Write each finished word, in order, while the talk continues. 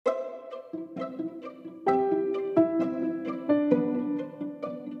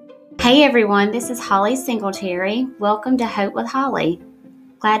Hey everyone, this is Holly Singletary. Welcome to Hope with Holly.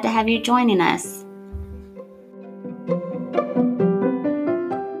 Glad to have you joining us.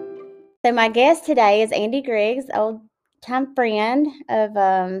 So my guest today is Andy Griggs, old-time friend of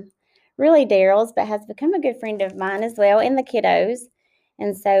really Daryl's, but has become a good friend of mine as well, and the kiddos.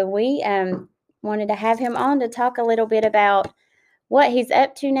 And so we wanted to have him on to talk a little bit about what he's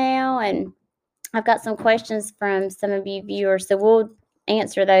up to now. And I've got some questions from some of you viewers, so we'll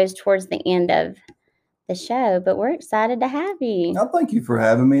answer those towards the end of the show. But we're excited to have you. Now, thank you for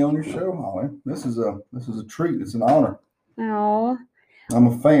having me on your show, Holly. This is a treat. It's an honor. Oh, I'm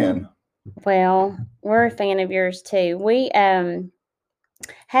a fan. well, we're a fan of yours too.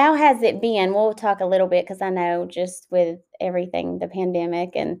 How has it been? We'll talk a little bit because I know just with everything, the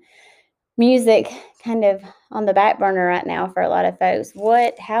pandemic and music kind of on the back burner right now for a lot of folks.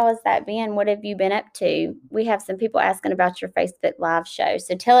 How has that been? What have you been up to? We have some people asking about your Facebook Live show.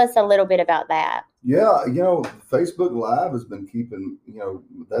 So tell us a little bit about that. Yeah, Facebook Live has been keeping,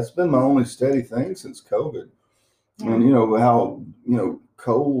 that's been my only steady thing since COVID. Yeah. And how,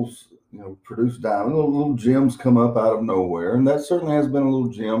 Kohl's, produce diamonds, little gems come up out of nowhere. And that certainly has been a little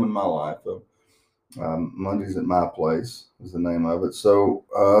gem in my life. Mondays at My Place is the name of it. So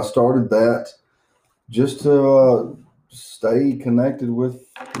I started that just to stay connected with,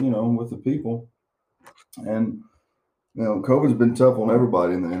 with the people. And, COVID's been tough on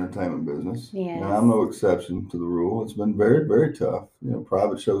everybody in the entertainment business. Yes. And I'm no exception to the rule. It's been very, very tough,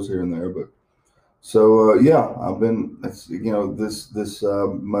 private shows here and there. But so, I've been, this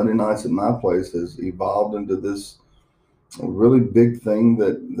Monday Nights at My Place has evolved into this really big thing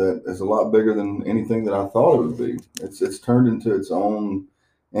that is a lot bigger than anything that I thought it would be. It's turned into its own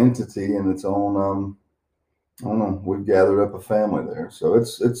entity and its own, I don't know, we've gathered up a family there. So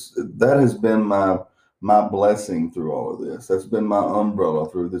that has been my blessing through all of this. That's been my umbrella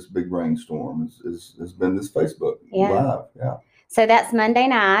through this big rainstorm has been this Facebook Live. Yeah. So that's Monday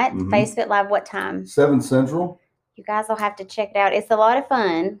night, Facebook Live. What time? 7 Central. You guys will have to check it out. It's a lot of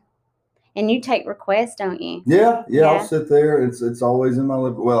fun. And you take requests, don't you? Yeah. I'll sit there. It's always in my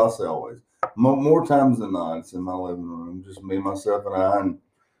living room. Well, I say always. More times than not, it's in my living room. Just me, myself, and I. And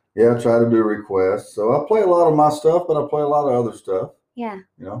I try to do requests. So I play a lot of my stuff, but I play a lot of other stuff. Yeah.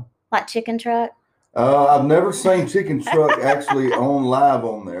 Like Chicken Truck? I've never sang Chicken Truck actually on live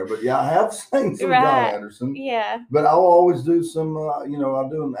on there, but I have sang some John Anderson. Yeah. But I'll always do some, I'll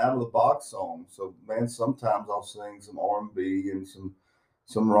do an out of the box song. So man, sometimes I'll sing some R&B and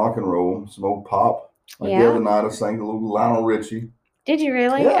some rock and roll, some old pop. Like the other night I sang a little Lionel Richie. Did you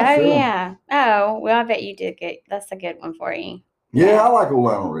really? Yeah, sure. Yeah. Oh, well, I bet you did good. That's a good one for you. Yeah, I like old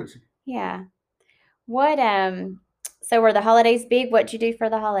Lionel Richie. Yeah. So were the holidays big? What'd you do for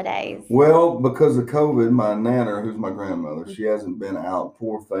the holidays? Well, because of COVID, my nanner, who's my grandmother, she hasn't been out.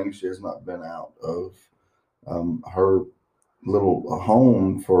 Poor thing, she has not been out of her little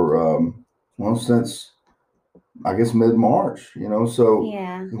home for since I guess mid-March. So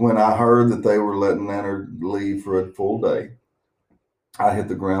when I heard that they were letting nanner leave for a full day, I hit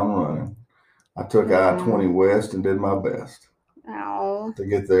the ground running. I took I-20 West and did my best. Oh. To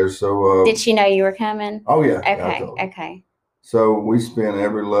get there. So did she know you were coming? Oh yeah. Okay. So we spent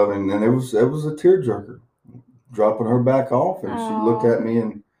every loving, and it was a tearjerker, dropping her back off, and she looked at me,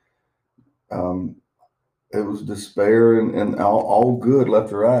 and it was despair and all good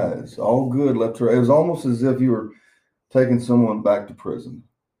left her eyes. All good left her. It was almost as if you were taking someone back to prison.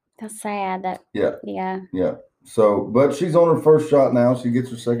 That's sad. Yeah. So, but she's on her first shot now. She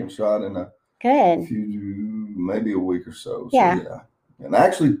gets her second shot in a few, maybe a week or so. Yeah. And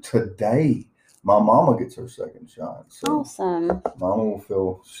actually today, my mama gets her second shot. So awesome. Mama will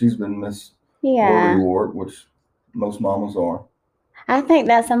feel she's been Miss Wart, which most mamas are. I think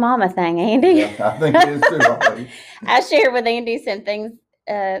that's a mama thing, Andy. Yeah, I think it is too. I shared with Andy some things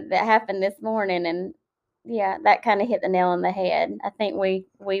that happened this morning, and that kind of hit the nail on the head. I think we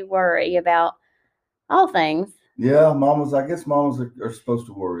worry about all things. Yeah, I guess mamas are supposed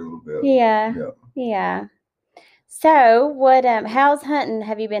to worry a little bit. Yeah. So what, how's hunting?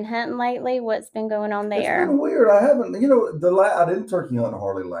 Have you been hunting lately? What's been going on there? It's been weird. I haven't, I didn't turkey hunt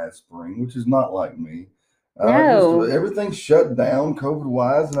hardly last spring, which is not like me. No. Everything shut down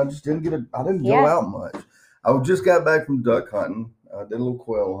COVID-wise, and I just didn't I didn't go out much. I just got back from duck hunting. I did a little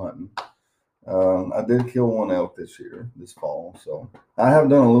quail hunting. I did kill one elk this fall. So I have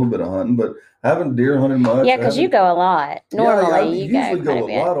done a little bit of hunting, but I haven't deer hunted much. Yeah, because you go a lot. Normally, you usually go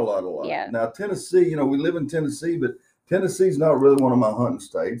a lot. Yeah. Now, Tennessee, we live in Tennessee, but Tennessee's not really one of my hunting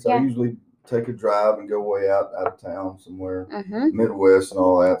states. I usually take a drive and go way out of town somewhere, Midwest and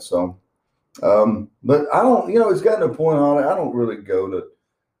all that. So But I don't, it's gotten to a point on it. I don't really go to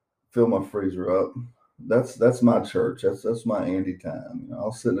fill my freezer up. That's my church. That's my Andy time.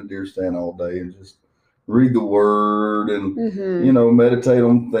 I'll sit in a deer stand all day and just read the word and Mm-hmm. meditate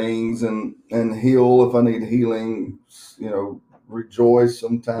on things and heal if I need healing. Rejoice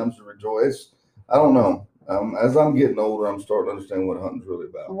sometimes to rejoice. I don't know. As I'm getting older, I'm starting to understand what hunting's really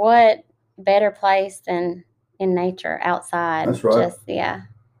about. What better place than in nature, outside? That's right. Just, yeah.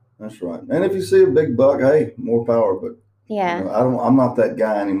 That's right. And if you see a big buck, hey, more power. But Yeah. I'm not that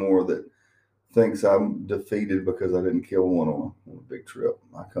guy anymore that thinks I'm defeated because I didn't kill one on a big trip.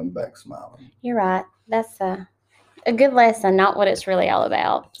 I come back smiling. You're right. That's a good lesson, not what it's really all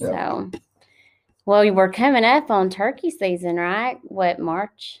about. Yep. So, well, we're coming up on turkey season, right? What,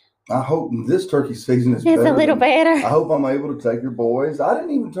 March? I hope this turkey season is It's better. a little better. I hope I'm able to take your boys. I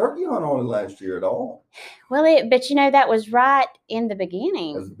didn't even turkey hunt hardly last year at all. Well, but that was right in the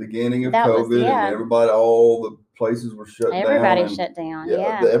beginning. It was the beginning of That was- COVID, yeah. and all the places were shut down. Everybody and shut down.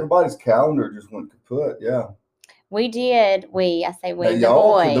 Yeah, Yeah. everybody's calendar just went kaput. Yeah. We did. I say we,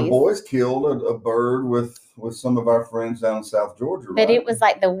 Now, the the boys killed a bird with some of our friends down in South Georgia, But right? it was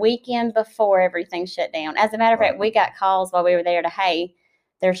like the weekend before everything shut down. As a matter of fact, we got calls while we were there to, hey,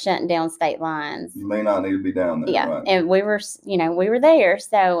 they're shutting down state lines. You may not need to be down there. Yeah. Right? And we were there.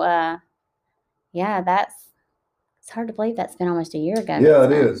 So, yeah, it's hard to believe that's been almost a year ago. Yeah,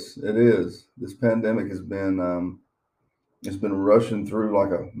 it is. It is. This pandemic has been, it's been rushing through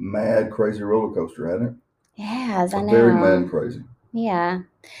like a mad, crazy roller coaster, hasn't it? Yeah, I know. Very mad, crazy. Yeah.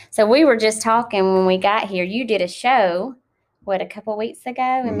 So we were just talking when we got here. You did a show, a couple weeks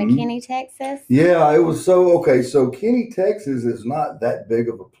ago in McKinney, Texas? Yeah, it was okay. So Kenny, Texas is not that big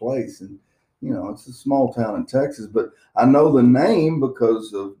of a place. And, it's a small town in Texas. But I know the name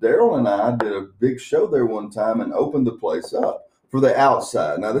because of Daryl and I did a big show there one time and opened the place up for the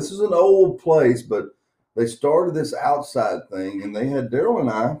outside. Now, this is an old place, but they started this outside thing, and they had Daryl and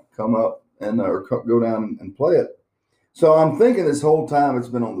I come up and go down and play it. So I'm thinking this whole time it's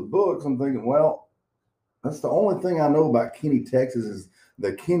been on the books, I'm thinking, well, that's the only thing I know about Kenny, Texas is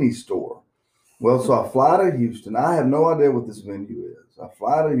the Kenny store. Well, so I fly to Houston. I have no idea what this venue is. I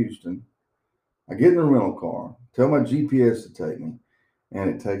fly to Houston. I get in a rental car, tell my GPS to take me, and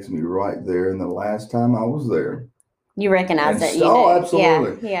it takes me right there. And the last time I was there, you recognize it? Oh,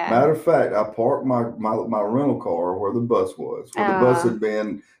 absolutely. Yeah. Matter of fact, I parked my rental car where the bus was, where the bus had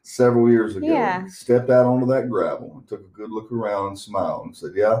been several years ago. Yeah. Stepped out onto that gravel and took a good look around and smiled and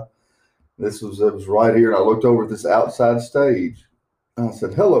said, yeah, it was right here. And I looked over at this outside stage. And I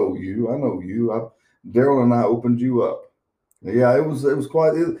said, hello, you. I know you. Daryl and I opened you up. Yeah, it was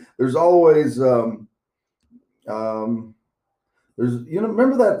quite. There's always remember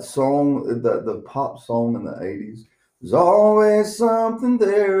that song, the pop song in the 80s? There's always something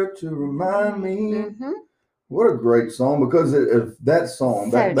there to remind me. Mm-hmm. What a great song, because that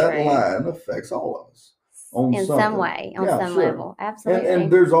song, So that true. line affects all of us in some way, on some level. Absolutely.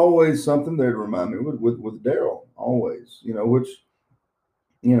 And there's always something there to remind me with Daryl, always, which,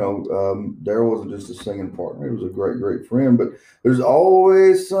 Daryl wasn't just a singing partner. He was a great, great friend, but there's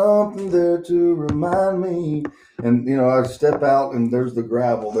always something there to remind me. And, I step out and there's the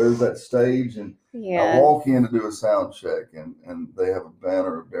gravel, there's that stage, and I walk in to do a sound check, and they have a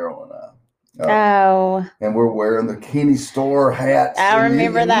banner of Daryl and I. And we're wearing the Kenny store hats. I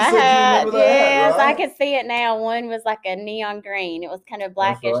remember that hat. Yes, right? I can see it now. One was like a neon green. It was kind of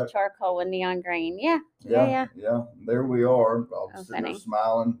blackish charcoal with neon green. Yeah. There we are. I'm sitting there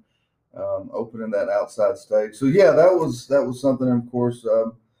smiling, opening that outside stage. So yeah, that was something. Of course,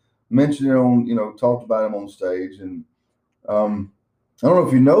 mentioned it on, talked about him on stage, and I don't know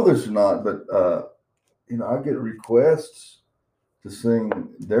if you know this or not, but I get requests to sing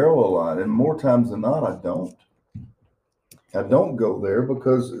Daryl a lot, and more times than not, I don't. I don't go there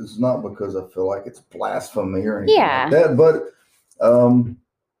because it's not because I feel like it's blasphemy or anything like that, but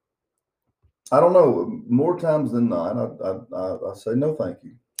I don't know. More times than not, I say no, thank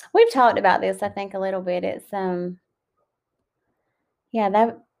you. We've talked about this, I think, a little bit. It's that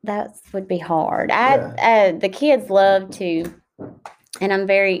would be hard. The kids love to, and I'm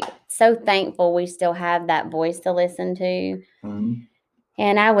so thankful we still have that voice to listen to. Mm-hmm.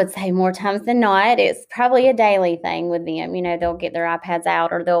 And I would say more times than not, it's probably a daily thing with them. They'll get their iPads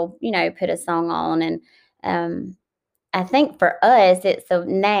out, or they'll, put a song on. And I think for us, it's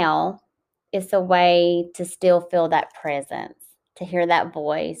a way to still feel that presence, to hear that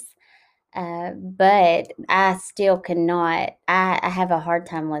voice. But I still cannot. I have a hard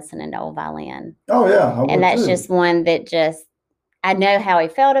time listening to old violin. Oh yeah, and that's just one that I know how he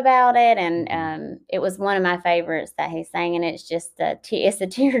felt about it, and it was one of my favorites that he sang, and it's just it's a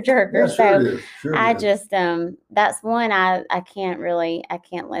tearjerker. Yeah, so it is. Sure I it is. just that's one I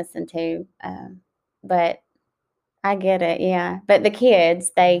can't listen to, but I get it. Yeah, but the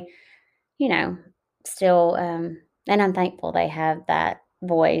kids, they, still, and I'm thankful they have that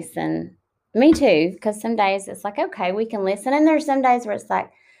voice, and me too, because some days it's like, okay, we can listen, and there's some days where it's like,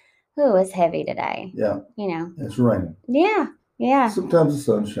 oh, it's heavy today. Yeah. It's raining. Yeah. Yeah. Sometimes the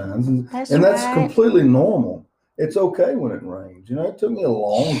sun shines, and That's that's right. completely normal. It's okay when it rains. It took me a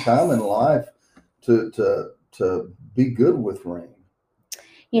long time in life to be good with rain.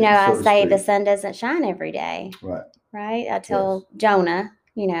 I say the sun doesn't shine every day. Right. Right. I tell Jonah,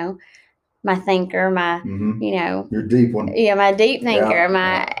 my thinker, my, your deep one. Yeah, my deep thinker,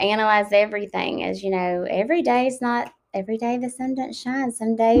 analyze everything, as every day is not every day the sun doesn't shine.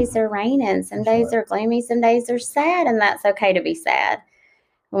 Some days are raining, some days are gloomy, some days are sad, and that's okay to be sad.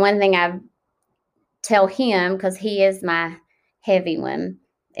 One thing I tell him, because he is my heavy one,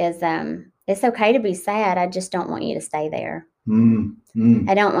 is it's okay to be sad. I just don't want you to stay there.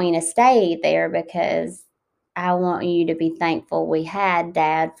 I don't want you to stay there, because I want you to be thankful we had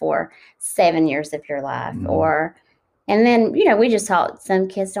Dad for 7 years of your life. And then, we just thought some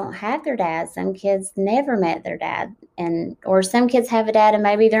kids don't have their dad. Some kids never met their dad. Or some kids have a dad and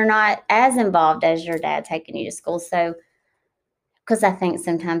maybe they're not as involved as your dad taking you to school. So, because I think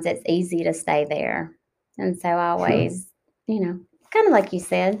sometimes it's easy to stay there. And so I always, kind of like you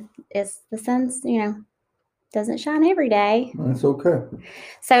said, it's the sun's, doesn't shine every day. That's okay.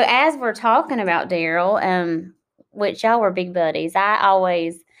 So as we're talking about Daryl, which y'all were big buddies, I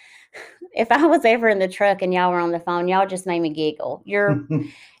always, if I was ever in the truck and y'all were on the phone, y'all just made me giggle.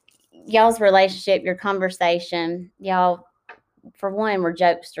 Y'all's relationship, your conversation, y'all, for one, were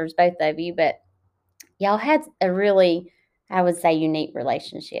jokesters, both of you, but y'all had a really, I would say, unique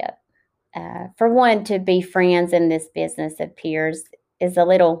relationship. For one, to be friends in this business of peers is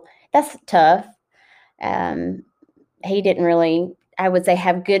that's tough. He didn't really, I would say,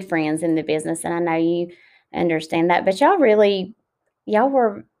 have good friends in the business, and I know you understand that, but y'all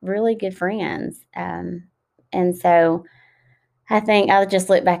were really good friends. And so I think I'll just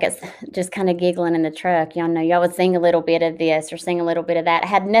look back at just kind of giggling in the truck. Y'all know y'all would sing a little bit of this or sing a little bit of that. It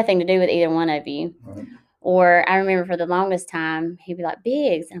had nothing to do with either one of you. Right. Or I remember for the longest time, he'd be like,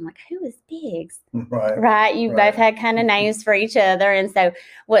 Biggs. And I'm like, who is Biggs? Right. You both had kind of names for each other. And so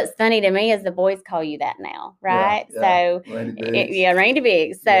what's funny to me is the boys call you that now, right? Yeah. So Randy Biggs. Randy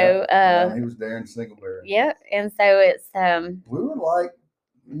Biggs. So he was Darren Singleberry. Yep. And so it's we were like,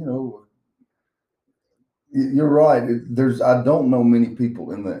 you're right. I don't know many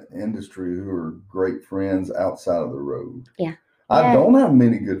people in the industry who are great friends outside of the road. Yeah. I don't have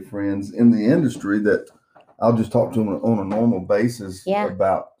many good friends in the industry that I'll just talk to them on a normal basis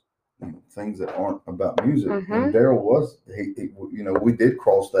about things that aren't about music. And Daryl was, we did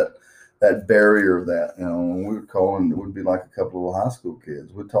cross that barrier of that. When we were calling, it would be like a couple of high school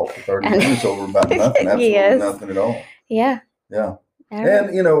kids. We'd talk for 30 minutes over about nothing, absolutely nothing at all. Yeah. Yeah.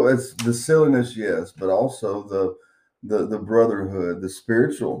 And it's the silliness, yes, but also the brotherhood, the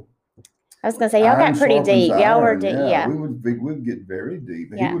spiritual. I was gonna say y'all got pretty deep. Y'all were deep. Yeah. We'd get very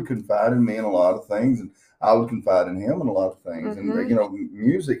deep. He would confide in me in a lot of things, and I would confide in him in a lot of things. And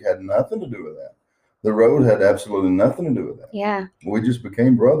music had nothing to do with that. The road had absolutely nothing to do with that. Yeah. We just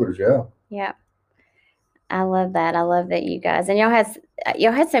became brothers. Yeah. Yeah. I love that. I love that you guys, and y'all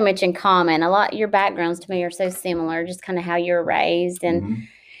had so much in common. A lot, your backgrounds to me are so similar, just kind of how you were raised and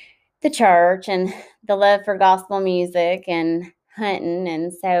the church and the love for gospel music and hunting.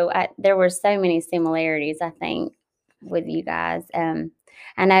 And so there were so many similarities, I think, with you guys.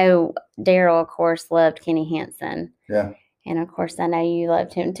 I know Daryl, of course, loved Kenny Hansen. Yeah. And of course, I know you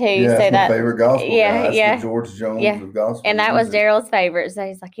loved him too. Yeah, so my favorite gospel guy. Yeah. The George Jones of gospel. And that was Daryl's favorite. So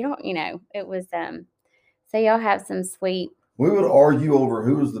he's like, it was, so y'all have some sweet. We would argue over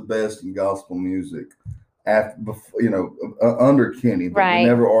who was the best in gospel music under Kenny, but we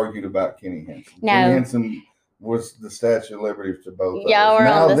never argued about Kenny Hansen. No. Kenny Hansen was the Statue of Liberty to both of us. Y'all were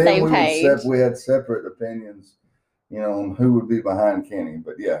on the same page. We had separate opinions, on who would be behind Kenny.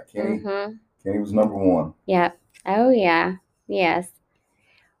 But yeah, Kenny was number one. Yeah. Oh yeah. Yes.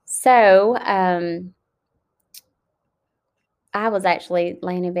 So, I was actually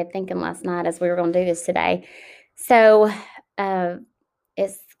laying in bed thinking last night as we were going to do this today. So,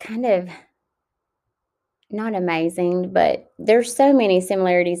 it's kind of not amazing, but there's so many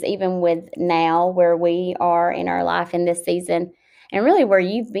similarities even with now where we are in our life in this season and really where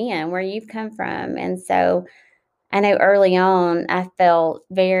you've been, where you've come from. And so I know early on I felt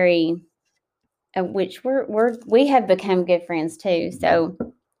very which we have become good friends too. So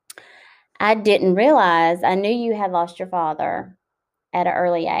I didn't realize, I knew you had lost your father at an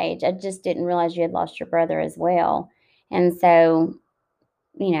early age. I just didn't realize you had lost your brother as well. And so,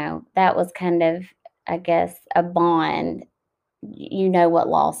 that was kind of, I guess, a bond. You know what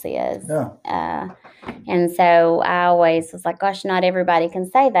loss is. Yeah. And so I always was like, gosh, not everybody can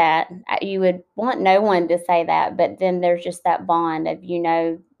say that. You would want no one to say that, but then there's just that bond of,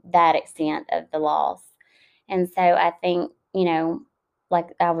 that extent of the loss. And so I think,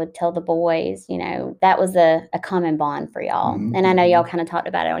 like I would tell the boys, that was a common bond for y'all. Mhm, And I know y'all mhm. kind of talked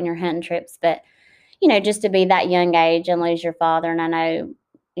about it on your hunting trips, but, just to be that young age and lose your father. And I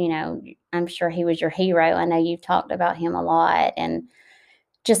know, I'm sure he was your hero. I know you've talked about him a lot and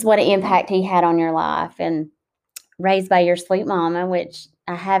just what an impact he had on your life. And raised by your sweet mama, which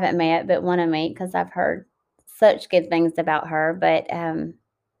I haven't met but want to meet because I've heard such good things about her. But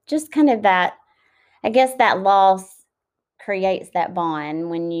just kind of that, I guess that loss creates that bond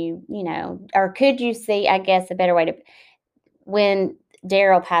when or could you see, I guess, a better way to, when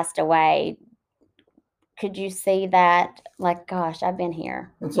Daryl passed away, could you see that, like, gosh, I've been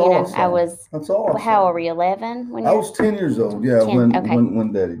here? That's all I I saw. was, That's all I how saw. old were you, 11 when I you was 10 years old, yeah, 10? when Okay.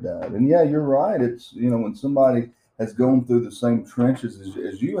 when Daddy died. And yeah, you're right. It's when somebody has gone through the same trenches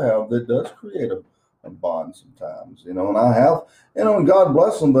as you have, that does create a bond sometimes. And I have, and God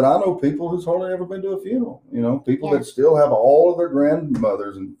bless them, but I know people who's hardly ever been to a funeral. People Yeah. that still have all of their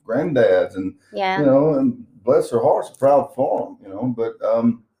grandmothers and granddads, and Yeah. and bless their hearts, proud for them. But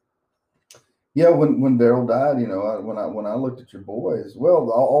yeah, when Daryl died, when I looked at your boys, well,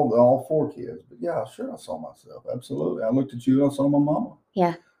 all four kids, but yeah, sure, I saw myself. Absolutely, I looked at you, and I saw my mama.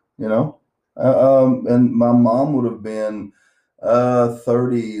 Yeah. You know, and my mom would have been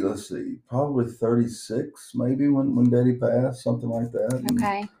 30. Let's see, probably 36, maybe when Daddy passed, something like that.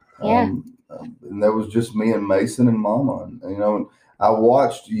 Okay. Yeah. And there was just me and Mason and Mama, and I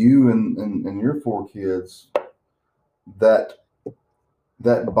watched you and your four kids.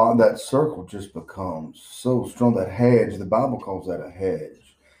 That bond, that circle just becomes so strong. That hedge, the Bible calls that a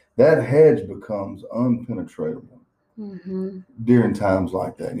hedge. That hedge becomes unpenetrable during times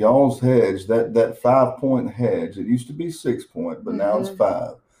like that. Y'all's hedge, that 5-point hedge, it used to be 6-point, but now it's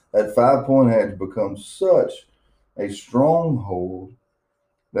 5. That 5-point hedge becomes such a stronghold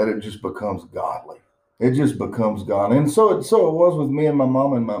that it just becomes godly. It just becomes godly. And so it was with me and my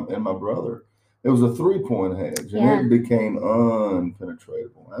mom and my brother. It was a 3-point hedge, and Yeah. it became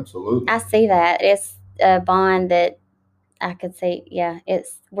unpenetratable. Absolutely. I see that. It's a bond that I could see. Yeah,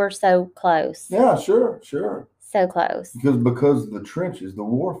 we're so close. Yeah, sure. So close. Because of the trenches, the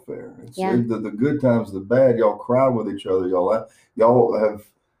warfare. Yeah. The good times, the bad. Y'all cry with each other. Y'all have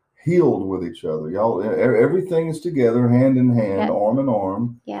healed with each other. Everything is together, hand in hand, Yep. arm in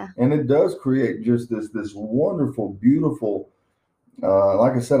arm. Yeah. And it does create just this wonderful, beautiful.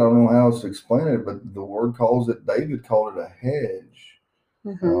 Like I said, I don't know how else to explain it, but the word calls it. David called it a hedge.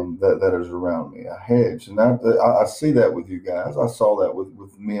 That is around me, a hedge, and I see that with you guys. I saw that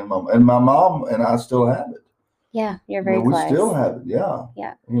with me and my mom, and I still have it. Yeah, you're very we close. still have it. Yeah.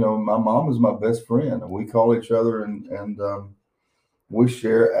 Yeah. My mom is my best friend, and we call each other, and we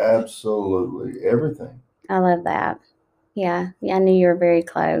share absolutely everything. I love that. Yeah, I knew you were very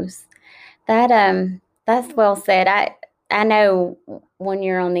close. That's well said. I know when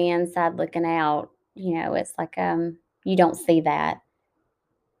you're on the inside looking out, it's like you don't see that,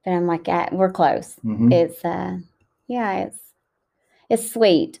 but I'm like, we're close. Mhm. It's yeah, it's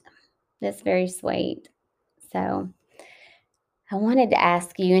sweet. It's very sweet. So I wanted to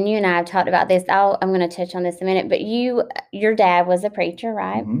ask you, and you and I have talked about this. I'm going to touch on this in a minute, but your dad was a preacher,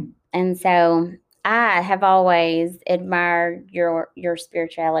 right? Mhm. And so I have always admired your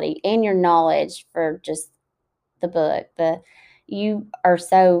spirituality and your knowledge for just the book. You are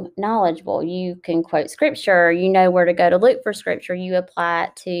so knowledgeable. You can quote scripture. You know where to go to look for scripture. You apply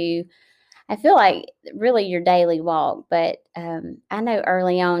it to, I feel like, really your daily walk. But I know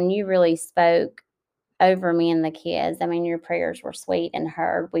early on you really spoke over me and the kids. I mean, your prayers were sweet and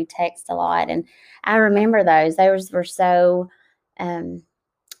heard. We text a lot, and I remember those. Those were so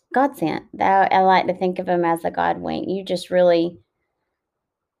God sent. I like to think of them as a God wink. You just really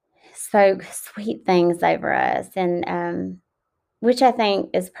spoke sweet things over us, and which I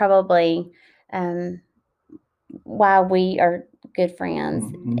think is probably why we are good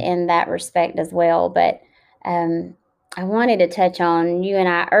friends in that respect as well. But I wanted to touch on, you and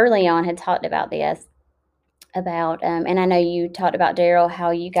I early on had talked about this, about and I know you talked about Daryl,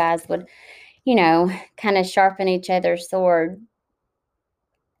 how you guys would kind of sharpen each other's sword.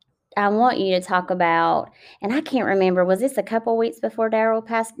 I want you to talk about, and I can't remember, was this a couple weeks before Daryl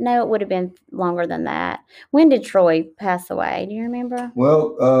passed? No, it would have been longer than that. When did Troy pass away? Do you remember?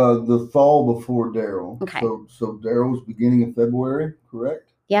 Well, the fall before Daryl. Okay. So Daryl was beginning of February,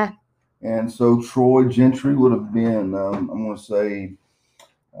 correct? Yeah. And so Troy Gentry would have been, I'm going to say,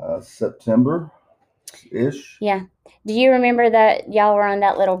 September-ish. Yeah. Do you remember that y'all were on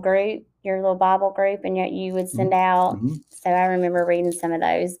that little group, your little Bible group, and you would send out? Mm-hmm. So I remember reading some of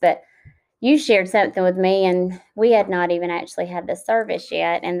those, but you shared something with me, and we had not even actually had the service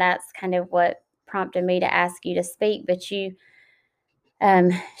yet, and that's kind of what prompted me to ask you to speak. But you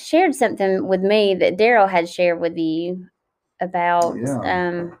shared something with me that Daryl had shared with you about,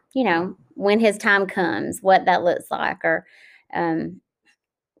 Yeah. When his time comes, what that looks like, or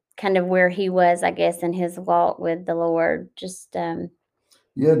kind of where he was, I guess, in his walk with the Lord. Just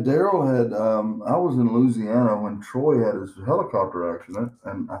Yeah, Daryl had. I was in Louisiana when Troy had his helicopter accident,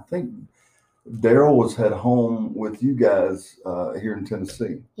 and I think Daryl was head home with you guys here in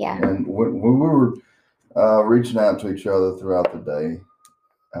Tennessee. Yeah. And when we were reaching out to each other throughout the day,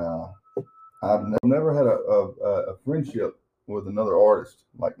 I've never had a friendship with another artist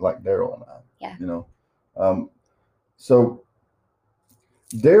like Daryl and I. Yeah. You know, so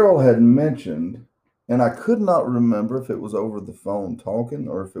Daryl had mentioned, and I could not remember if it was over the phone talking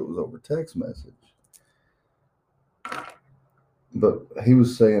or if it was over text message. But he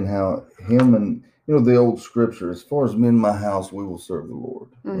was saying how him and the old scripture, as far as me and my house, we will serve the Lord,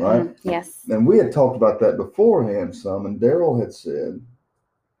 right? Yes. And we had talked about that beforehand some, and Daryl had said,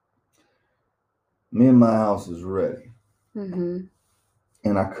 me and my house is ready. Mm-hmm.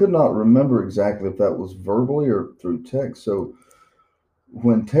 And I could not remember exactly if that was verbally or through text. So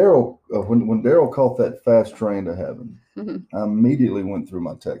when Daryl caught that fast train to heaven, I immediately went through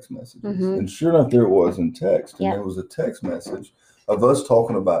my text messages, and sure enough, there it was in text, and there was a text message of us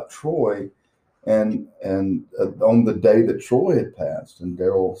talking about Troy, and on the day that Troy had passed, and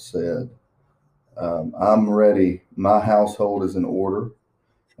Daryl said, "I'm ready. My household is in order,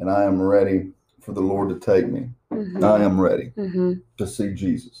 and I am ready for the Lord to take me. I am ready to see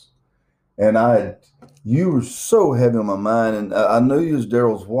Jesus." And you were so heavy on my mind, and I knew you as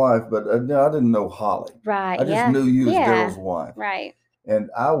Daryl's wife, but I didn't know Holly. Right. I just knew you as Daryl's wife. Right. And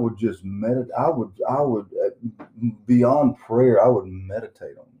I would just meditate. I would beyond prayer, I would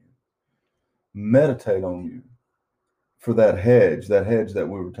meditate on you for that hedge that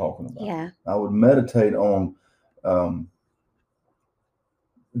we were talking about. Yeah. I would meditate on,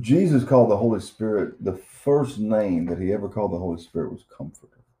 Jesus called the Holy Spirit, the first name that he ever called the Holy Spirit was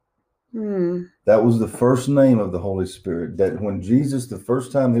Comforter. That was the first name of the Holy Spirit. That when Jesus, the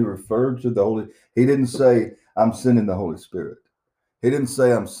first time he referred to the Holy, he didn't say, "I'm sending the Holy Spirit." He didn't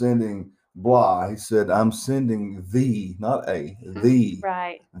say, "I'm sending blah." He said, "I'm sending the," not a, the,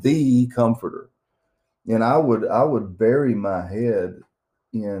 right, the Comforter. And I would bury my head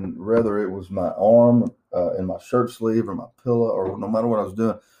in, whether it was my arm in my shirt sleeve or my pillow, or no matter what I was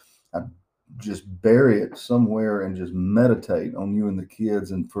doing, I'd just bury it somewhere and just meditate on you and the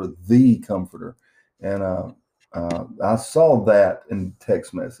kids and for the Comforter. And I saw that in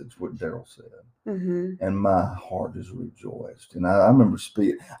text message, what Daryl said. And my heart just rejoiced. And I remember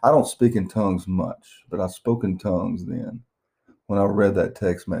I don't speak in tongues much, but I spoke in tongues then when I read that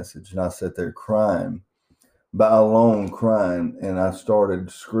text message. And I sat there crying, crying. And I started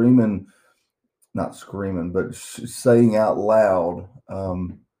screaming, not screaming, but saying out loud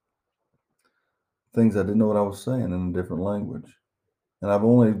things I didn't know what I was saying in a different language. And I've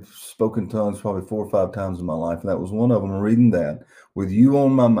only spoken tongues probably 4 or 5 times in my life. And that was one of them, reading that with you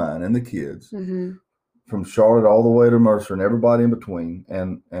on my mind and the kids from Charlotte all the way to Mercer and everybody in between.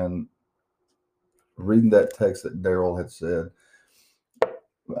 And reading that text that Daryl had said,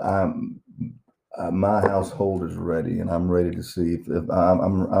 my household is ready, and I'm ready to see if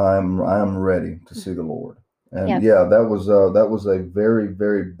I'm ready to see the Lord. And that was a very,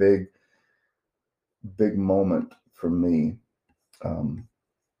 very big moment for me.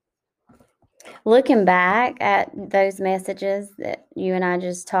 Looking back at those messages that you and I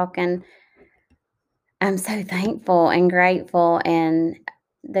just talking, I'm so thankful and grateful, and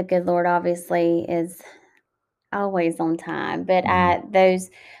the good Lord obviously is always on time. But those,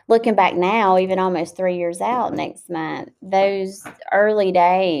 looking back now, even almost 3 years out next month, those early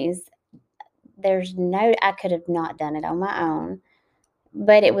days, I could have not done it on my own.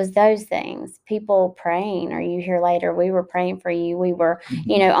 But it was those things, people praying, or you hear later, we were praying for you. We were,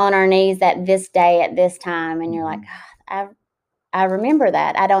 on our knees at this day, at this time. And you're like, I remember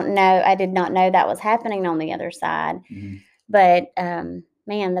that. I did not know that was happening on the other side. But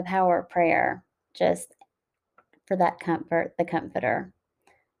man, the power of prayer, just for that comfort, the Comforter.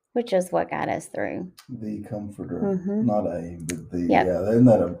 which is what got us through. The Comforter, Mhm. not a, but the, Yep. yeah, isn't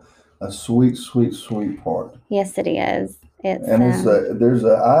that a sweet, sweet, sweet part? Yes, it is. It's And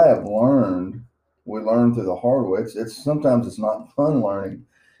I have learned, we learn through the hard way. It's sometimes it's not fun learning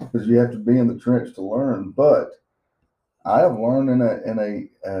because you have to be in the trench to learn. But I have learned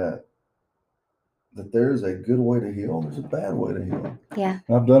that there's a good way to heal. There's a bad way to heal. yeah,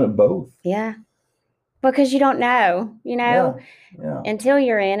 And I've done it both. yeah. Because you don't know, Yeah. until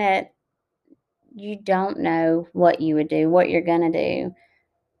you're in it, you don't know what you would do, what you're going to do.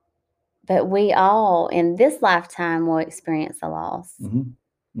 But we all in this lifetime will experience a loss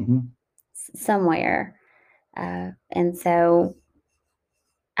somewhere. And so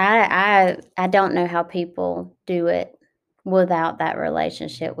I don't know how people do it without that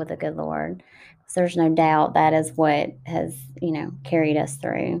relationship with the good Lord. So there's no doubt that is what has, carried us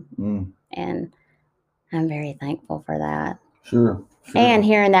through. Mm. And I'm very thankful for that. Sure. And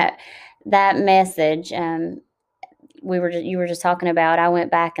hearing that message, you were just talking about, I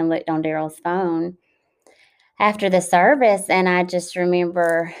went back and looked on Daryl's phone after the service, and I just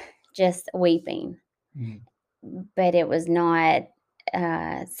remember just weeping. Mm. But it was not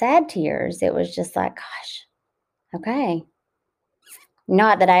sad tears. It was just like, gosh, okay.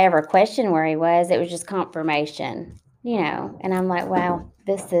 Not that I ever questioned where he was. It was just confirmation, And I'm like, wow,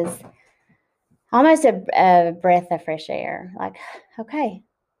 this is almost a breath of fresh air. Like, okay,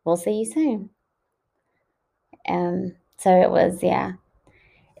 we'll see you soon. So it was, yeah.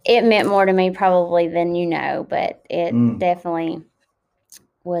 It meant more to me probably than but it definitely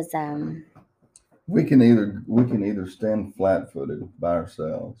was. We can either stand flat-footed by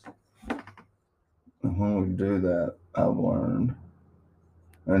ourselves, and when we do that, I've learned,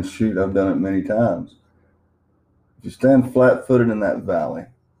 and shoot, I've done it many times. If you stand flat-footed in that valley,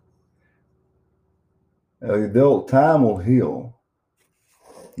 time will heal,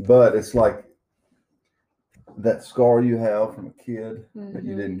 but it's like that scar you have from a kid that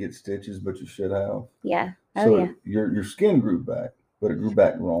you didn't get stitches, but you should have. Yeah. Oh, so yeah. Your skin grew back, but it grew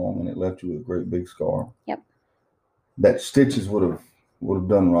back wrong, and it left you with a great big scar. Yep. That stitches would have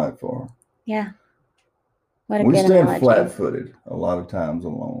done right for her. Yeah. We stand flat-footed a lot of times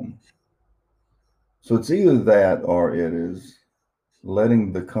alone. So it's either that or it is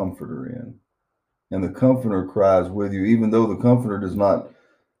letting the Comforter in. And the Comforter cries with you, even though the Comforter does not,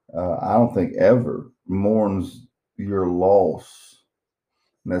 I don't think ever mourns your loss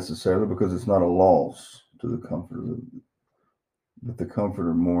necessarily, because it's not a loss to the Comforter. But the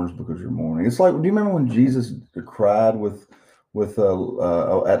Comforter mourns because you're mourning. It's like, do you remember when Jesus cried at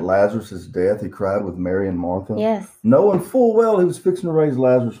Lazarus' death? He cried with Mary and Martha. Yes. Knowing full well he was fixing to raise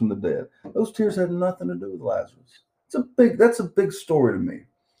Lazarus from the dead. Those tears had nothing to do with Lazarus. That's a big story to me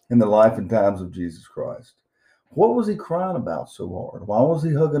in the life and times of Jesus Christ. What was he crying about so hard? Why was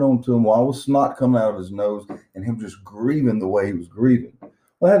he hugging on to him? Why was snot coming out of his nose and him just grieving the way he was grieving?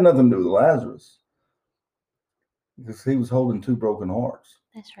 Well, it had nothing to do with Lazarus, because he was holding two broken hearts.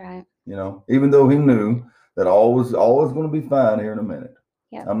 That's right. Even though he knew that all was going to be fine here in a minute.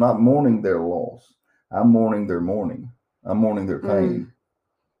 Yep. I'm not mourning their loss. I'm mourning their mourning. I'm mourning their pain.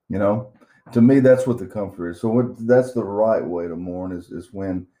 To me, that's what the Comforter is. So that's the right way to mourn is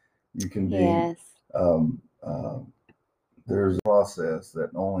when you can be. Yes. There's a process that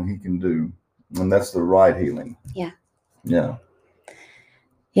only he can do, and that's the right healing. Yeah. Yeah.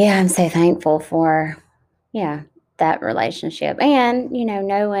 Yeah, I'm so thankful for, that relationship, and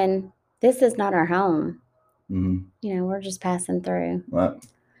knowing this is not our home. Mm-hmm. We're just passing through. Right.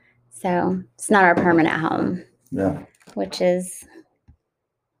 So it's not our permanent home. Yeah. Which is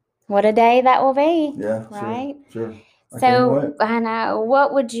what a day that will be. Yeah. Right. Sure. So I know.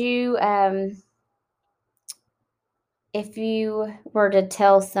 What would you, if you were to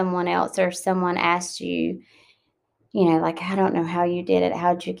tell someone else, or someone asked you, like, I don't know how you did it.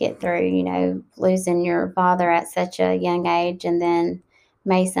 How'd you get through, losing your father at such a young age? And then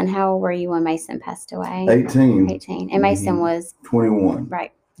Mason, how old were you when Mason passed away? 18. And Mason was 21.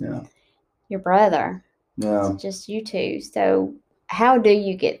 Right. Yeah. Your brother. Yeah. It's just you two. So how did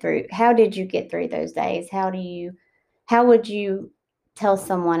you get through those days? How would you tell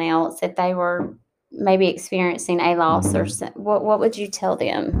someone else if they were maybe experiencing a loss, or what would you tell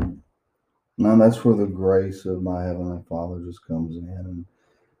them? No, that's where the grace of my Heavenly Father just comes in, and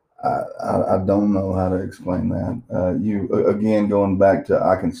I don't know how to explain that. You again, going back to,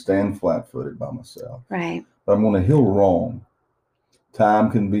 I can stand flat-footed by myself, right? But I'm going to heal wrong. Time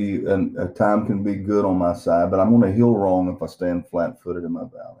can be good on my side, but I'm going to heal wrong if I stand flat-footed in my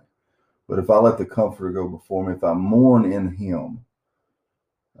valley. But if I let the Comforter go before me, if I mourn in Him,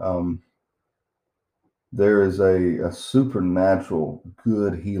 there is a supernatural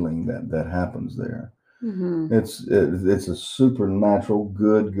good healing that happens there. Hmm. It's a supernatural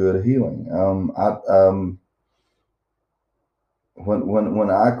good healing. When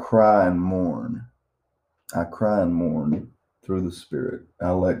I cry and mourn through the Spirit.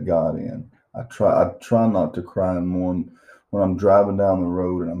 I let God in. I try not to cry and mourn when I'm driving down the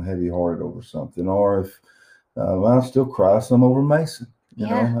road and I'm heavy hearted over something, or if I still cry some over Mason. You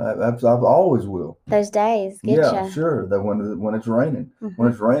Yeah. know, I've always will. Those days get Yeah, you. sure. That when it's raining, when Hmm.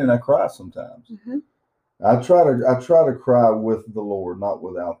 it's raining, I cry sometimes. Hmm. I try to cry with the Lord, not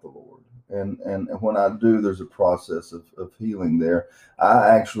without the Lord. And when I do, there's a process of healing there. I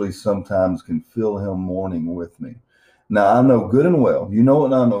actually sometimes can feel him mourning with me. Now I know good and well, you know it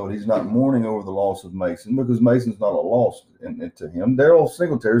and I know it. He's not mourning over the loss of Mason because Mason's not a loss to him. Daryl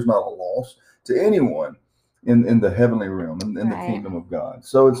Singletary is not a loss to anyone in the heavenly realm, in the Right. kingdom of God.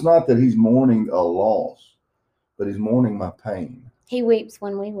 So it's not that he's mourning a loss, but he's mourning my pain. He weeps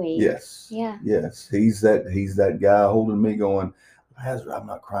when we weep. Yes. Yeah. Yes. He's that guy holding me going, Lazarus, I'm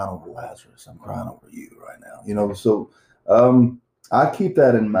not crying over Lazarus. I'm crying over you right now. You know, so I keep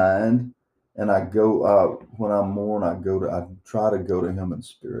that in mind, and I go when I mourn, I try to go to him in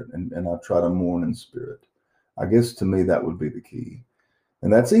spirit, and I try to mourn in spirit. I guess to me that would be the key.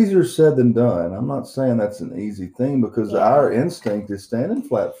 And that's easier said than done. I'm not saying that's an easy thing because Yeah. our instinct is standing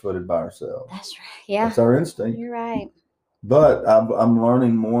flat footed by ourselves. That's right. Yeah. That's our instinct. You're right. But I'm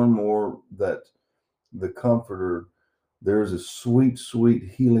learning more and more that the Comforter, there's a sweet, sweet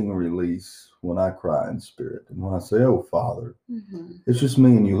healing release when I cry in spirit. And when I say, oh, Father, Hmm. it's just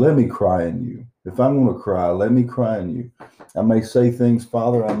me and you. Let me cry in you. If I'm going to cry, let me cry in you. I may say things,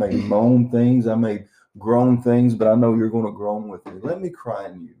 Father. I may moan things. I may groan things, but I know you're going to groan with me. Let me cry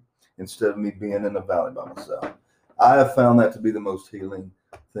in you instead of me being in the valley by myself. I have found that to be the most healing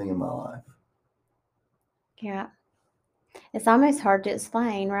thing in my life. Yeah. It's almost hard to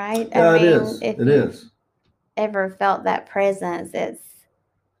explain, right? Yeah, I it mean, is. if It you've is. ever felt that presence, it's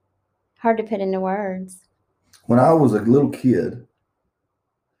hard to put into words. When I was a little kid,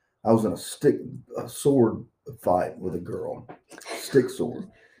 I was in a sword fight with a girl, stick sword,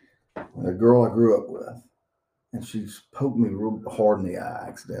 a girl I grew up with, and she poked me real hard in the eye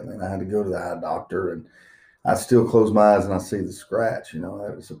accidentally, and I had to go to the eye doctor. And I still close my eyes and I see the scratch. You know,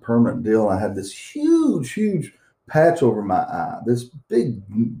 it was a permanent deal. I had this huge patch over my eye, this big,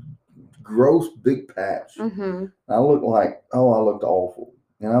 gross, big patch. Mm-hmm. I looked awful,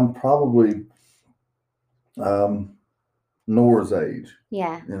 and I'm probably Nora's age.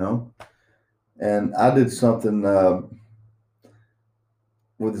 Yeah. You know. And I did something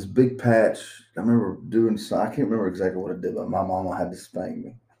with this big patch. I remember doing some, I can't remember exactly what I did, but my mama had to spank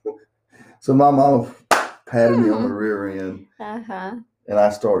me. So my mama patted me on the rear end, Uh-huh. and I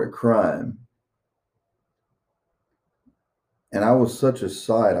started crying. And I was such a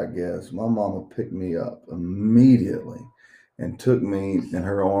sight, I guess. My mama picked me up immediately and took me in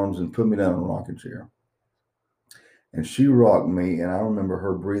her arms and put me down in a rocking chair. And she rocked me, and I remember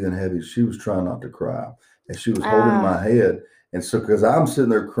her breathing heavy. She was trying not to cry, and she was holding my head. And so, because I'm sitting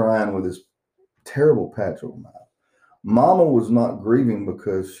there crying with this terrible patch over my eye, Mama was not grieving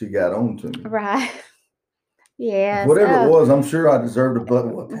because she got on to me. Right. Yes. Whatever it was, I'm sure I deserved a butt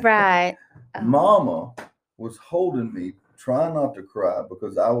whooping. Right. Mama was holding me, trying not to cry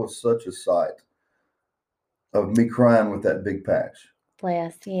because I was such a sight of me crying with that big patch.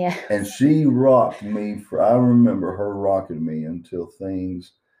 Bless, yeah. And she rocked me I remember her rocking me until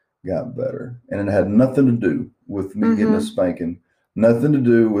things got better. And it had nothing to do with me getting a spanking, nothing to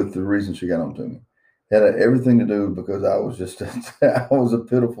do with the reason she got on to me. It had everything to do because I was just, I was a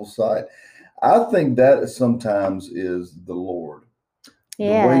pitiful sight. I think that sometimes is the Lord.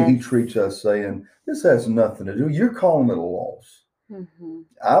 Yes. The way he treats us, saying, this has nothing to do. You're calling it a loss. Mm-hmm.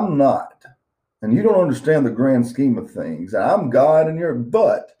 I'm not. And you don't understand the grand scheme of things. I'm God and you're,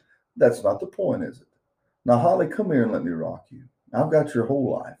 but that's not the point, is it? Now, Holly, come here and let me rock you. I've got your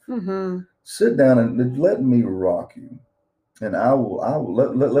whole life. Mm-hmm. Sit down and let me rock you. And I will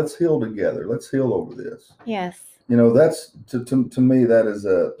let's heal together. Let's heal over this. Yes. You know, that's to me, that is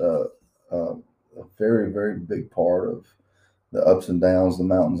a very, very big part of the ups and downs, the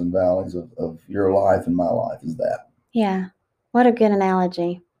mountains and valleys of your life and my life, is that. Yeah. What a good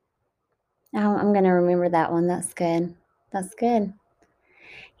analogy. I'm going to remember that one. That's good. That's good.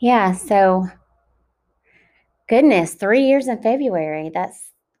 Yeah. So, goodness, 3 years in February.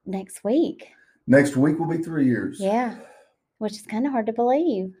 That's next week. Next week will be 3 years. Yeah. Which is kind of hard to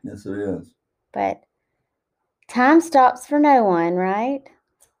believe. Yes, it is. But time stops for no one, right?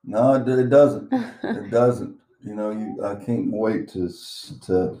 No, it doesn't. It doesn't. You know, I can't wait to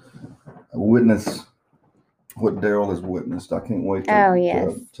witness what Daryl has witnessed. I can't wait Oh,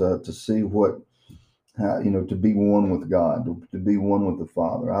 yes. to see what, how, to be one with God, to be one with the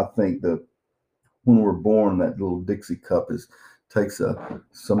Father. I think that when we're born, that little Dixie cup takes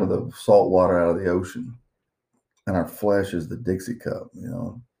some of the salt water out of the ocean, and our flesh is the Dixie cup.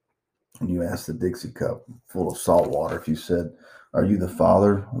 And you ask the Dixie cup full of salt water, if you said, "Are you the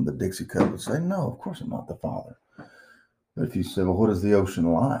Father?" and the Dixie cup would say, "No, of course I'm not the Father." But if you said, "Well, what is the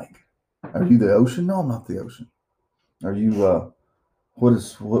ocean like? Are you the ocean?" "No, I'm not the ocean." "Are you what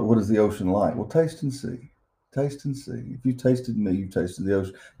is the ocean like?" "Well, taste and see. Taste and see. If you tasted me, you tasted the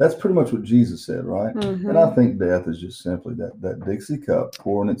ocean." That's pretty much what Jesus said, right? And I think death is just simply that Dixie cup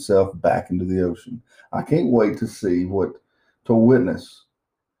pouring itself back into the ocean. I can't wait to witness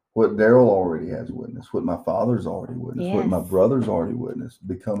what Daryl already has witnessed, what my father's already witnessed, what my Yes. brother's already witnessed,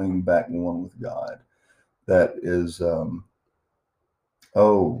 becoming back one with God. That is,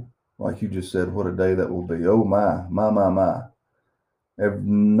 like you just said, what a day that will be. Oh, my.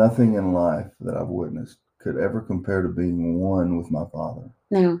 Nothing in life that I've witnessed could ever compare to being one with my Father.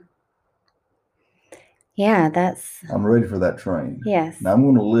 No. Yeah, I'm ready for that train. Yes. Now, I'm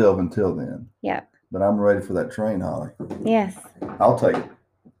going to live until then. Yeah. But I'm ready for that train, Holly. Yes. I'll take it.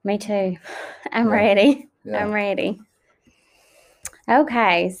 Me too. I'm Yeah. ready. Yeah. I'm ready.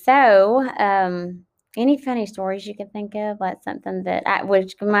 Okay, so any funny stories you can think of, like something that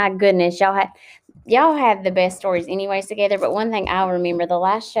which my goodness, y'all have the best stories anyways together. But one thing I'll remember, the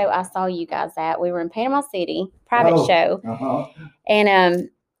last show I saw you guys at, we were in Panama City, private show, and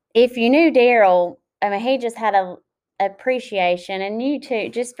if you knew Daryl, I mean, he just had a appreciation, and you too,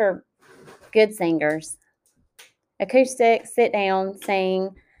 just for good singers, acoustic, sit down,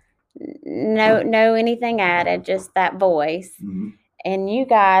 sing, no anything added, just that voice. Mm-hmm. And you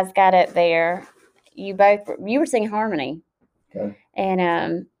guys got up there. You were singing harmony. Okay.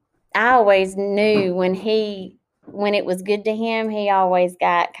 And I always knew when it was good to him, he always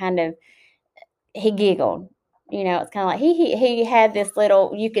got he giggled. It's kind of like he had this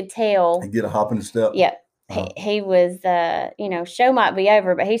little, you could tell. And get a hop in the step. Yep. He was, show might be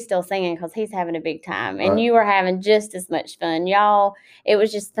over, but he's still singing because he's having a big time. And you were having just as much fun. Y'all, it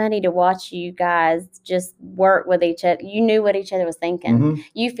was just funny to watch you guys just work with each other. You knew what each other was thinking. Mm-hmm.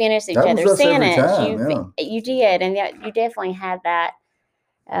 You finished each other's sentence. You did. And you definitely had that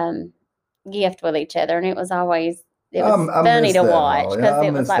gift with each other. And it was always, funny to watch because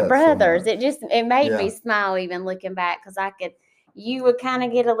it was like brothers. So it made me smile even looking back because you would kind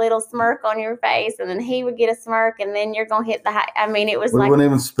of get a little smirk on your face, and then he would get a smirk, and then you're going to hit the high. I mean, it was we wouldn't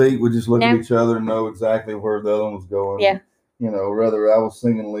even speak. We just look at each other and know exactly where the other one was going. Yeah. Whether I was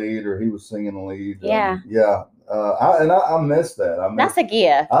singing lead or he was singing lead. Yeah. I miss that. That's a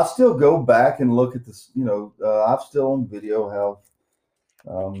gift. I still go back and look at this, I've still on video have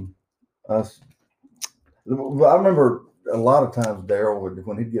us. I remember a lot of times Daryl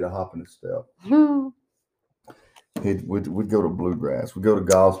when he'd get a hop in his step. We'd go to bluegrass. We'd go to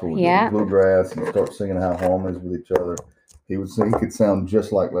gospel. We'd go to bluegrass and start singing high harmonies with each other. He would sing. He could sound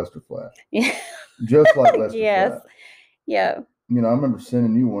just like Lester Flatt. Yeah. Just like Lester Flatt. Yeah. I remember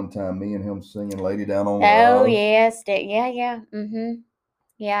sending you one time, me and him singing "Lady Down on the Love." Oh yes, yeah. Mm-hmm.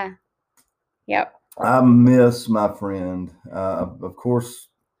 Yeah. Yep. I miss my friend. Of course,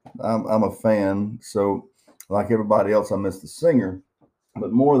 I'm a fan. So, like everybody else, I miss the singer.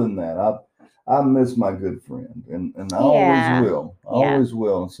 But more than that, I miss my good friend, and I always will. Always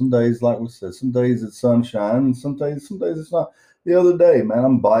will. And some days, like we said, some days it's sunshine, and some days it's not. The other day, man,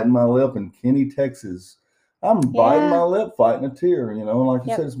 I'm biting my lip in Kenny, Texas. I'm biting my lip, fighting a tear. And like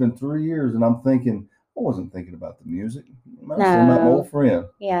you said, it's been 3 years, and I'm thinking, I wasn't thinking about the music. I was thinking about my old friend.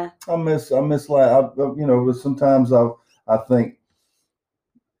 Yeah. I miss sometimes I think,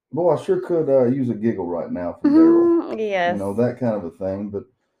 boy, I sure could use a giggle right now from Daryl. Yes. That kind of a thing, but.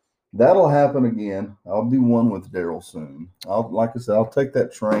 That'll happen again. I'll be one with Daryl soon. Like I said, I'll take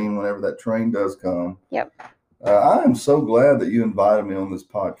that train whenever that train does come. Yep. I am so glad that you invited me on this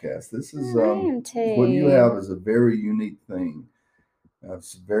podcast. This is what you have is a very unique thing.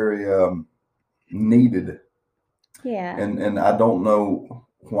 It's very needed. Yeah. And I don't know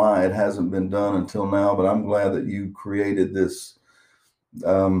why it hasn't been done until now, but I'm glad that you created this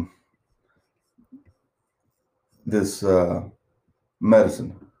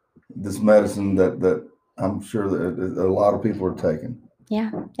medicine. This medicine that I'm sure that a lot of people are taking.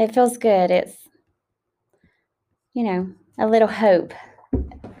 Yeah, it feels good. It's, a little hope.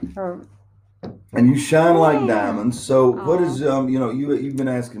 And you shine like diamonds. So what is, you've been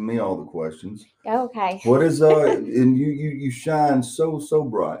asking me all the questions. Okay. What is, and you shine so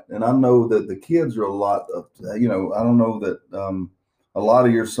bright. And I know that the kids are a lot of, I don't know that a lot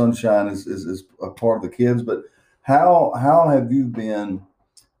of your sunshine is a part of the kids. But how have you been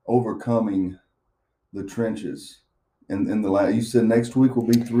overcoming the trenches? In the last, you said next week will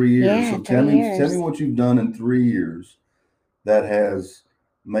be 3 years. Yeah, So tell 3 me years. what you've done in 3 years that has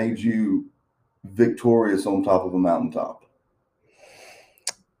made you victorious on top of a mountaintop.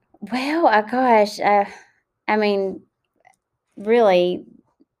 Well, gosh, I mean, really,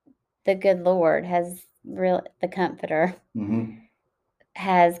 the good Lord has the Comforter Mm-hmm.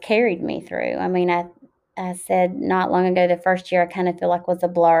 has carried me through. I mean, I said not long ago, the first year I kind of feel like was a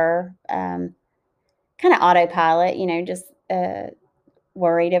blur, kind of autopilot, just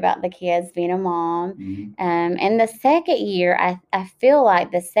worried about the kids, being a mom. Mm-hmm. And the second year, I feel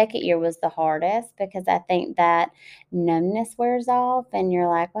like the second year was the hardest because I think that numbness wears off and you're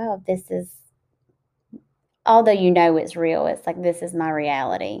like, wow, this is, although it's real, it's like, this is my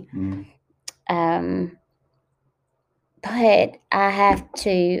reality. Mm-hmm. Um, but I have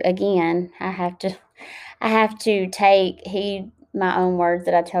to, again, I have to take heed my own words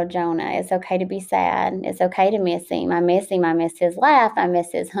that I tell Jonah. It's okay to be sad. It's okay to miss him. I miss him. I miss his laugh. I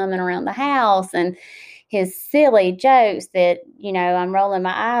miss his humming around the house and his silly jokes that, I'm rolling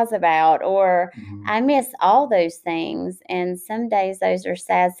my eyes about, or Mm-hmm. I miss all those things. And some days those are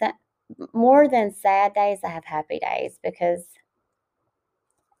sad. More than sad days, I have happy days because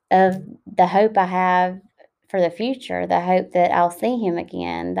of the hope I have for the future, the hope that I'll see him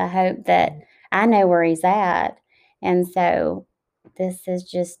again, the hope that I know where he's at. And so this is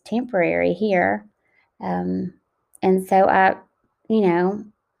just temporary here. And so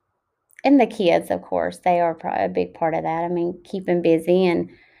and the kids, of course, they are a big part of that. I mean, keeping busy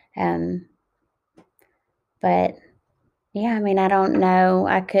um, but yeah, I mean, I don't know.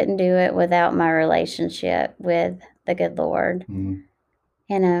 I couldn't do it without my relationship with the good Lord. Mm-hmm.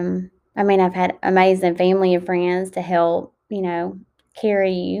 And I mean, I've had amazing family and friends to help,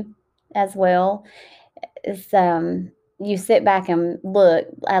 carry you as well. It's you sit back and look.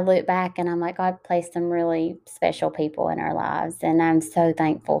 I look back and I'm like, God placed some really special people in our lives, and I'm so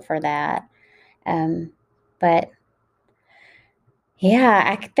thankful for that. But yeah,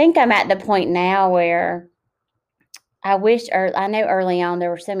 I think I'm at the point now where I know early on there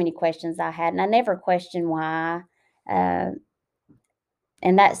were so many questions I had, and I never questioned why. Uh,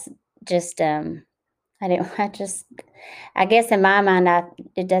 and that's just I didn't. I guess in my mind,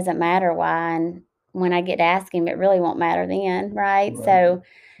 it doesn't matter why, and when I get to ask him, it really won't matter then, right? Right. So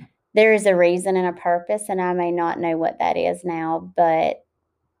there is a reason and a purpose, and I may not know what that is now, but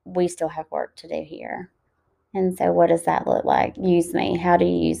we still have work to do here. And so, what does that look like? Use me. How do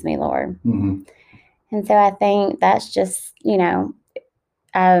you use me, Lord? Mm-hmm. And so, I think that's just,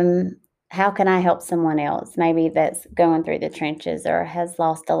 how can I help someone else? Maybe that's going through the trenches or has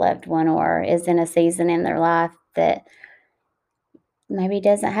lost a loved one or is in a season in their life that maybe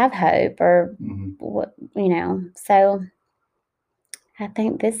doesn't have hope or Mm-hmm. what. So I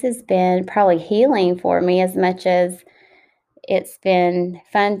think this has been probably healing for me as much as it's been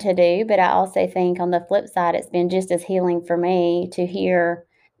fun to do, but I also think on the flip side it's been just as healing for me to hear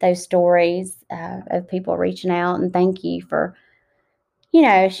those stories of people reaching out, and thank you for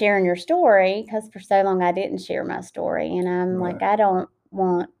sharing your story, because for so long I didn't share my story, and I'm like, Right. I don't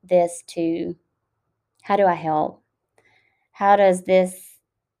want this to, how do I help? How does this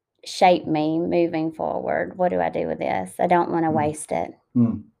shape me moving forward? What do I do with this? I don't want to waste it.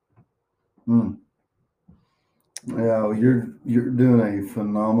 Mm-hmm. Yeah, well, you're doing a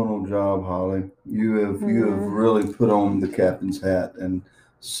phenomenal job, Holly. You have really put on the captain's hat and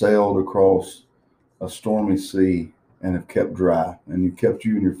sailed across a stormy sea and have kept dry, and you kept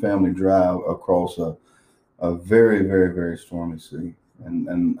you and your family dry across a very, very, very stormy sea.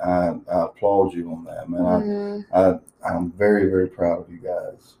 And I applaud you on that, man. I'm very, very proud of you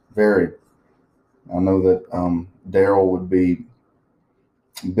guys. Very. I know that Daryl would be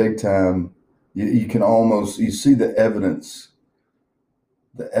big time. You can almost you see the evidence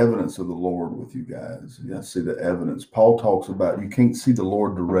of the Lord with you guys. I see the evidence. Paul talks about you can't see the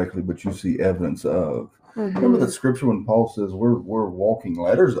Lord directly, but you see evidence of. Remember that scripture when Paul says we're walking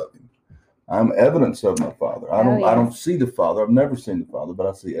letters of him. I'm evidence of my Father. I don't see the Father. I've never seen the Father, but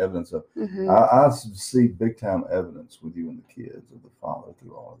I see evidence of. I see big time evidence with you and the kids of the Father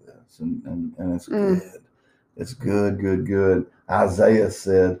through all of this, and it's good. It's good, good, good. Isaiah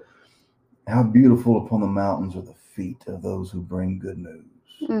said, "How beautiful upon the mountains are the feet of those who bring good news."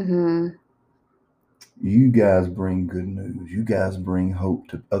 You guys bring good news. You guys bring hope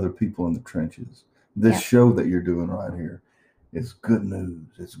to other people in the trenches. This show that you're doing right here, it's good news.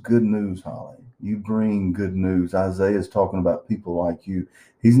 It's good news, Holly. You bring good news. Isaiah's talking about people like you.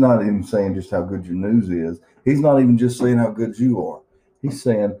 He's not even saying just how good your news is. He's not even just saying how good you are. He's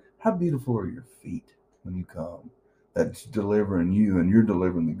saying, how beautiful are your feet when you come? That's delivering you, and you're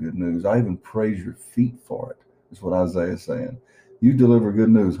delivering the good news. I even praise your feet for it. That's what Isaiah is saying. You deliver good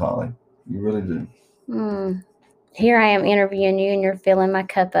news, Holly. You really do. Here I am interviewing you, and you're filling my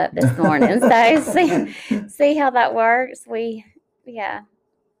cup up this morning. So see how that works. We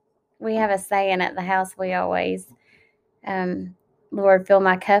have a saying at the house. We always, Lord, fill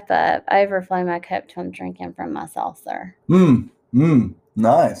my cup up, overflow my cup till I'm drinking from my saucer.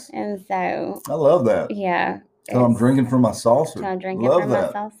 Nice. And so I love that. Yeah. Till I'm drinking from my saucer. Till I'm drinking love from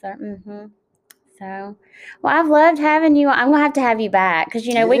that. my saucer. So, well, I've loved having you. I'm gonna have to have you back because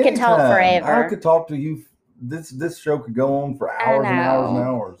we could talk forever. I could talk to you. This show could go on for hours and hours and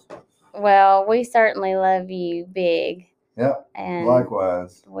hours. Well, we certainly love you big. Yep. And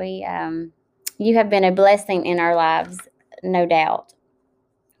likewise. We you have been a blessing in our lives, no doubt.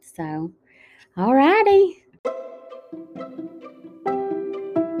 So, all righty.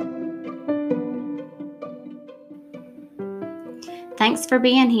 Thanks for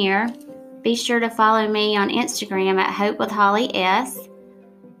being here. Be sure to follow me on Instagram at Hope with Holly S,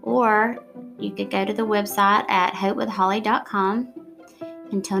 or you could go to the website at hopewithholly.com.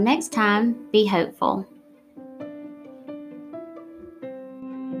 Until next time, be hopeful.